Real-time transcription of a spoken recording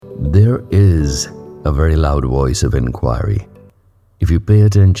There is a very loud voice of inquiry. If you pay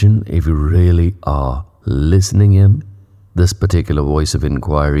attention, if you really are listening in, this particular voice of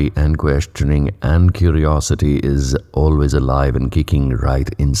inquiry and questioning and curiosity is always alive and kicking right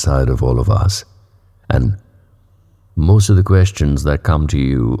inside of all of us. And most of the questions that come to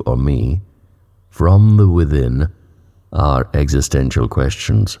you or me from the within are existential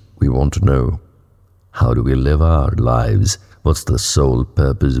questions. We want to know, how do we live our lives? What's the sole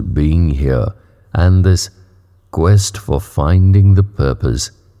purpose of being here? And this quest for finding the purpose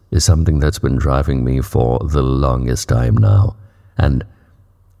is something that's been driving me for the longest time now. And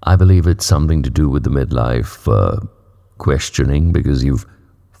I believe it's something to do with the midlife questioning, because you've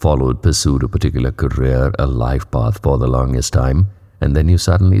pursued a particular career, a life path for the longest time, and then you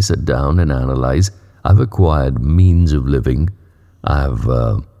suddenly sit down and analyze, I've acquired means of living, I've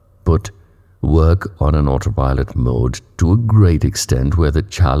put work on an autopilot mode to a great extent where the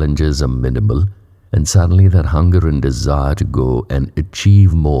challenges are minimal, and suddenly that hunger and desire to go and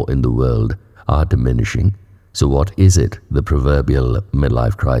achieve more in the world are diminishing. So what is it, the proverbial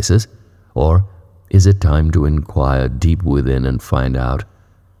midlife crisis? Or is it time to inquire deep within and find out,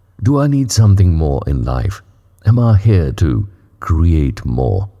 do I need something more in life? Am I here to create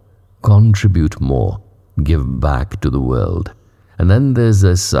more, contribute more, give back to the world? And then there's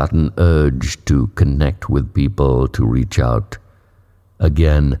a sudden urge to connect with people, to reach out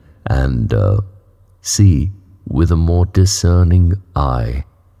again and see with a more discerning eye,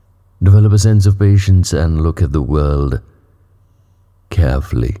 develop a sense of patience and look at the world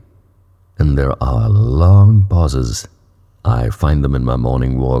carefully. And there are long pauses. I find them in my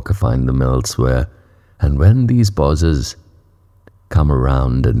morning walk, I find them elsewhere. And when these pauses come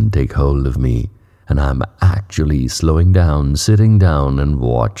around and take hold of me, and I'm actually slowing down, sitting down and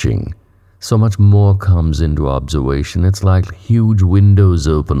watching, so much more comes into observation. It's like huge windows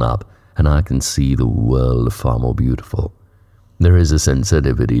open up and I can see the world far more beautiful. There is a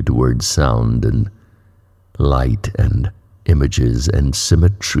sensitivity towards sound and light and images, and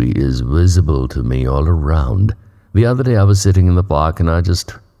symmetry is visible to me all around. The other day I was sitting in the park and I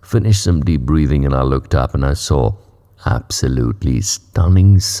just finished some deep breathing, and I looked up and I saw absolutely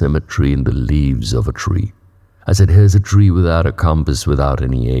stunning symmetry in the leaves of a tree. I said, here's a tree without a compass, without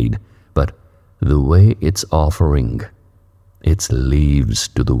any aid, but the way it's offering its leaves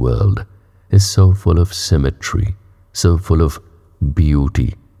to the world is so full of symmetry, so full of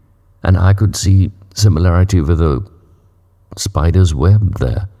beauty. And I could see similarity with a spider's web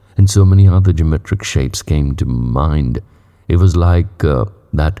there, and so many other geometric shapes came to mind. It was like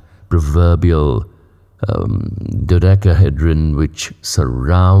that proverbial dodecahedron which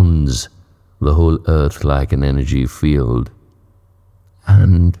surrounds the whole earth like an energy field.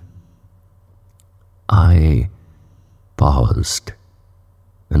 And I paused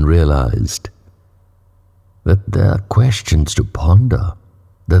and realized that there are questions to ponder,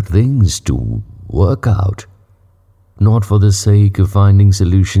 there are things to work out, not for the sake of finding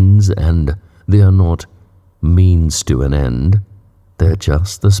solutions, and they are not means to an end. They're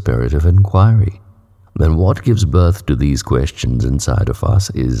just the spirit of inquiry. Then what gives birth to these questions inside of us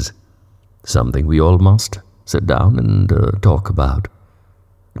is something we all must sit down and talk about,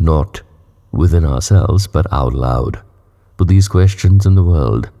 not within ourselves but out loud. But these questions in the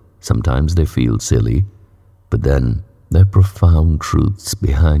world, sometimes they feel silly, but then there are profound truths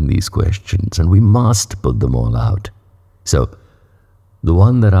behind these questions, and we must put them all out. So, the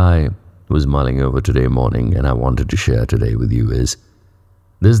one that I was mulling over today morning and I wanted to share today with you is,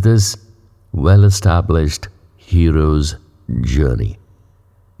 there's this well-established hero's journey.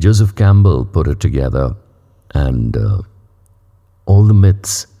 Joseph Campbell put it together, and all the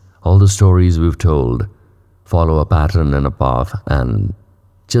myths, all the stories we've told follow a pattern and a path. And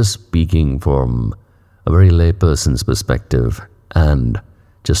just speaking from a very layperson's perspective, and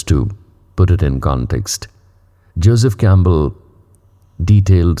just to put it in context, Joseph Campbell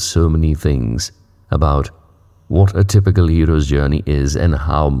detailed so many things about what a typical hero's journey is and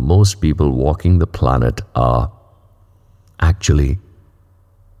how most people walking the planet are actually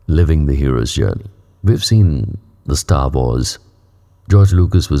living the hero's journey. We've seen the Star Wars. George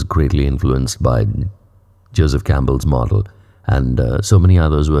Lucas was greatly influenced by Joseph Campbell's model, and so many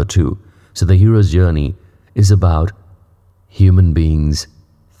others were too. So the hero's journey is about human beings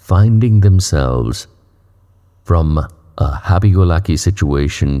finding themselves from a happy-go-lucky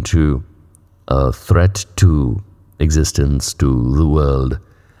situation to a threat to existence, to the world,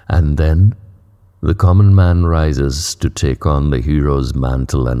 and then the common man rises to take on the hero's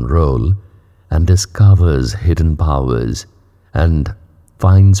mantle and role, and discovers hidden powers, and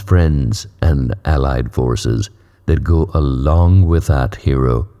finds friends and allied forces that go along with that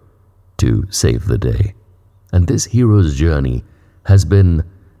hero to save the day. And this hero's journey has been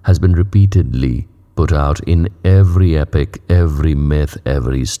repeatedly put out in every epic, every myth,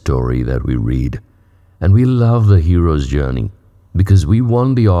 every story that we read. And we love the hero's journey because we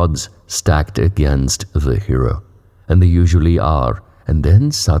want the odds stacked against the hero. And they usually are. And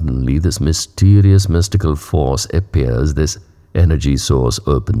then suddenly this mysterious mystical force appears, this energy source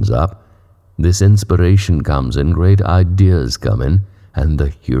opens up, this inspiration comes in, great ideas come in, and the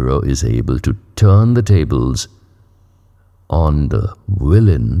hero is able to turn the tables on the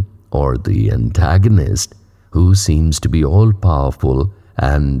villain or the antagonist who seems to be all-powerful,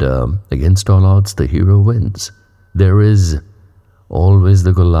 and against all odds the hero wins. There is always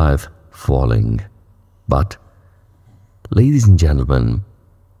the Goliath falling. But, ladies and gentlemen,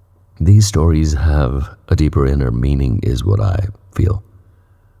 these stories have a deeper inner meaning is what I feel.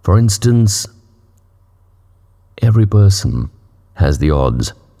 For instance, every person has the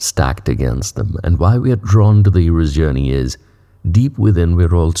odds stacked against them, and why we are drawn to the hero's journey is deep within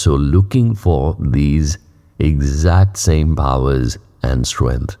we're also looking for these exact same powers and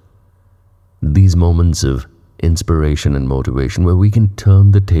strength. These moments of inspiration and motivation where we can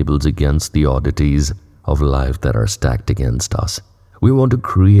turn the tables against the oddities of life that are stacked against us. We want to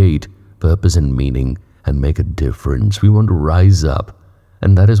create purpose and meaning and make a difference. We want to rise up.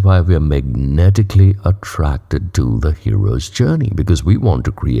 And that is why we are magnetically attracted to the hero's journey, because we want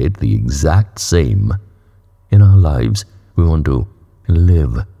to create the exact same in our lives. We want to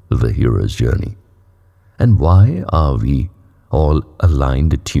live the hero's journey. And why are we all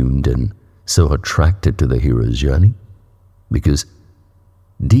aligned, attuned, and so attracted to the hero's journey? Because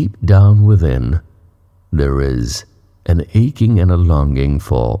deep down within, there is an aching and a longing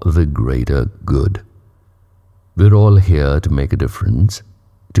for the greater good. We're all here to make a difference,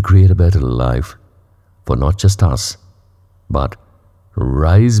 to create a better life for not just us, but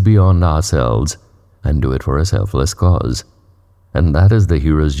rise beyond ourselves and do it for a selfless cause. And that is the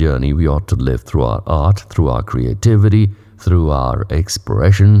hero's journey we ought to live through our art, through our creativity, through our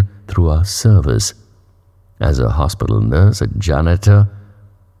expression, through our service. As a hospital nurse, a janitor,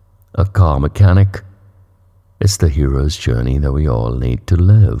 a car mechanic, it's the hero's journey that we all need to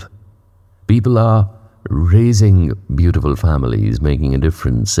live. People are raising beautiful families, making a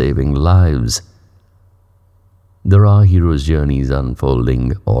difference, saving lives. There are hero's journeys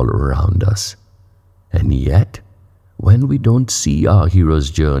unfolding all around us. And yet, when we don't see our hero's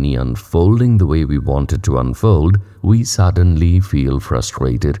journey unfolding the way we want it to unfold, we suddenly feel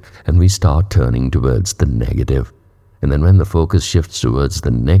frustrated and we start turning towards the negative. And then when the focus shifts towards the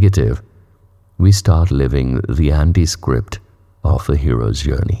negative, we start living the anti-script of the hero's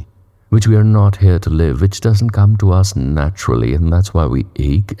journey, which we are not here to live, which doesn't come to us naturally, and that's why we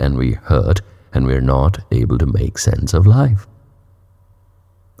ache and we hurt and we're not able to make sense of life.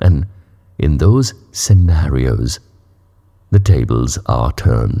 And in those scenarios, the tables are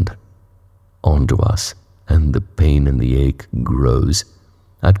turned onto us and the pain and the ache grows.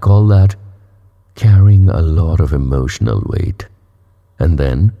 I'd call that carrying a lot of emotional weight. And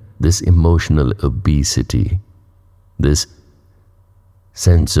then this emotional obesity, this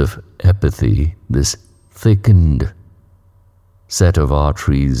sense of apathy, this thickened set of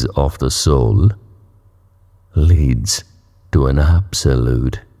arteries of the soul leads to an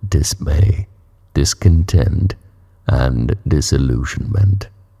absolute dismay, discontent, and disillusionment.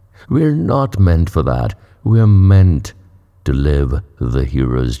 We're not meant for that. We're meant to live the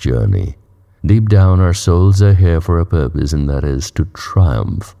hero's journey. Deep down, our souls are here for a purpose, and that is to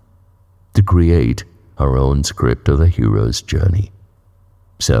triumph, to create our own script of the hero's journey.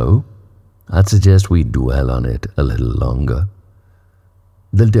 So, I'd suggest we dwell on it a little longer.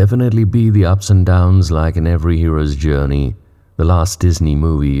 There'll definitely be the ups and downs like in every hero's journey. The last Disney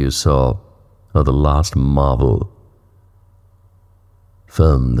movie you saw, or the last Marvel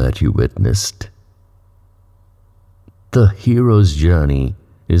film that you witnessed. The hero's journey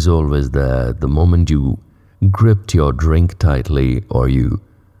is always there. The moment you gripped your drink tightly or you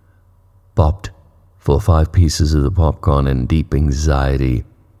popped for 5 pieces of the popcorn in deep anxiety,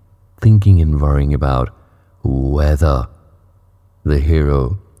 thinking and worrying about whether the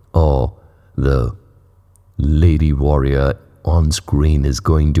hero or the lady warrior on screen is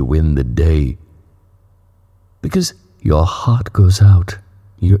going to win the day. Because your heart goes out,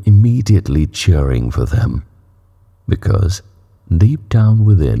 you're immediately cheering for them. Because deep down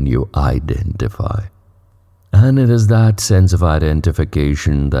within you identify. And it is that sense of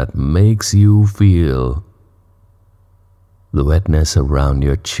identification that makes you feel the wetness around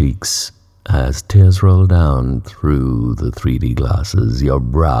your cheeks as tears roll down through the 3D glasses. Your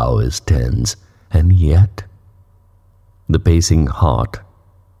brow is tense, and yet the pacing heart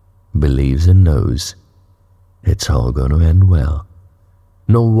believes and knows it's all going to end well.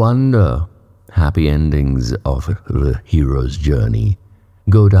 No wonder happy endings of the hero's journey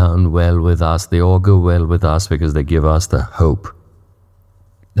go down well with us. They all go well with us because they give us the hope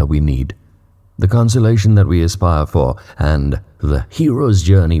that we need, the consolation that we aspire for, and the hero's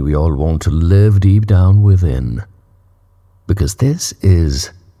journey we all want to live deep down within. Because this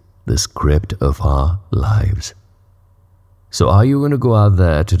is the script of our lives. So are you going to go out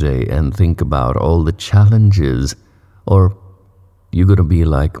there today and think about all the challenges, or you're going to be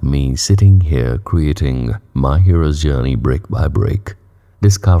like me, sitting here creating my hero's journey brick by brick,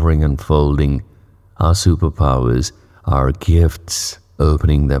 discovering, unfolding our superpowers, our gifts,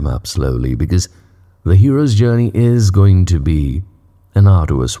 opening them up slowly, because the hero's journey is going to be an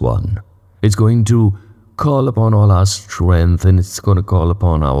arduous one. It's going to call upon all our strength, and it's going to call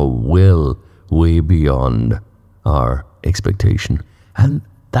upon our will way beyond our expectation. And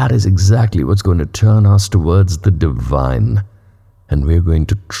that is exactly what's going to turn us towards the divine. And we're going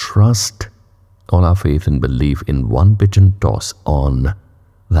to trust all our faith and belief in one pigeon toss on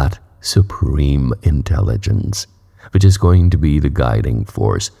that supreme intelligence, which is going to be the guiding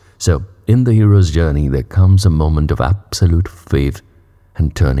force. So in the hero's journey, there comes a moment of absolute faith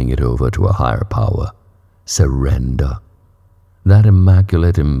and turning it over to a higher power. Surrender. That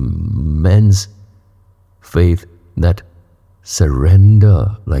immaculate, immense faith, that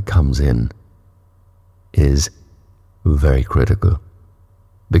surrender that comes in is very critical.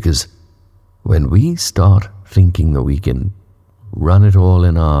 Because when we start thinking that we can run it all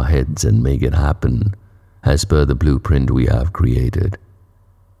in our heads and make it happen as per the blueprint we have created,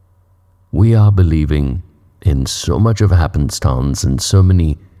 we are believing in so much of happenstance and so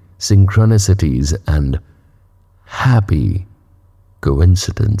many synchronicities and happy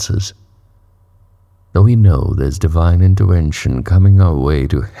coincidences that we know there's divine intervention coming our way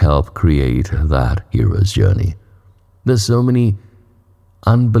to help create that hero's journey. There's so many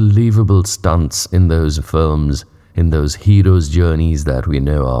unbelievable stunts in those films, in those hero's journeys that we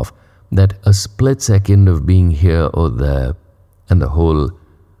know of, that a split second of being here or there and the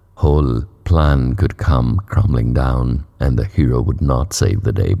whole plan could come crumbling down and the hero would not save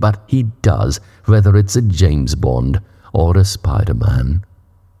the day. But he does, whether it's a James Bond or a Spider-Man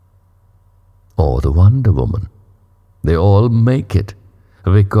or the Wonder Woman. They all make it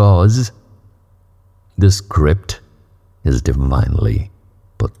because the script is divinely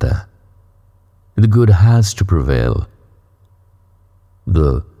put there. The good has to prevail.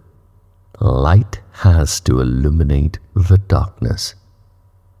 The light has to illuminate the darkness.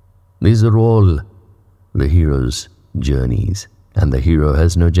 These are all the hero's journeys, and the hero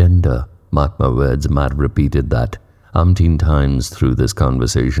has no gender. Mark my words, Matt repeated that umpteen times through this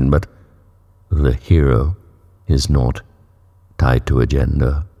conversation, but the hero is not tied to a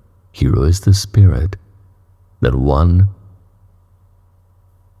gender. Hero is the spirit, that one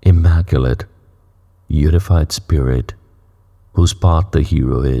immaculate, unified spirit whose part the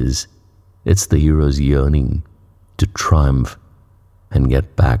hero is. It's the hero's yearning to triumph and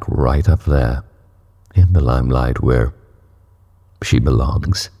get back right up there in the limelight where she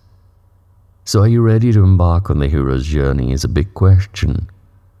belongs. So are you ready to embark on the hero's journey is a big question.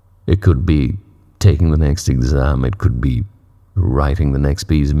 It could be taking the next exam, it could be writing the next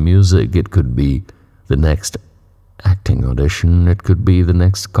piece of music, it could be the next acting audition, it could be the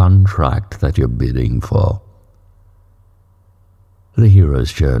next contract that you're bidding for. The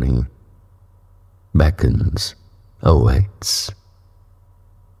hero's journey beckons, awaits.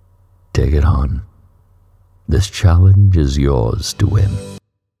 Take it on. This challenge is yours to win.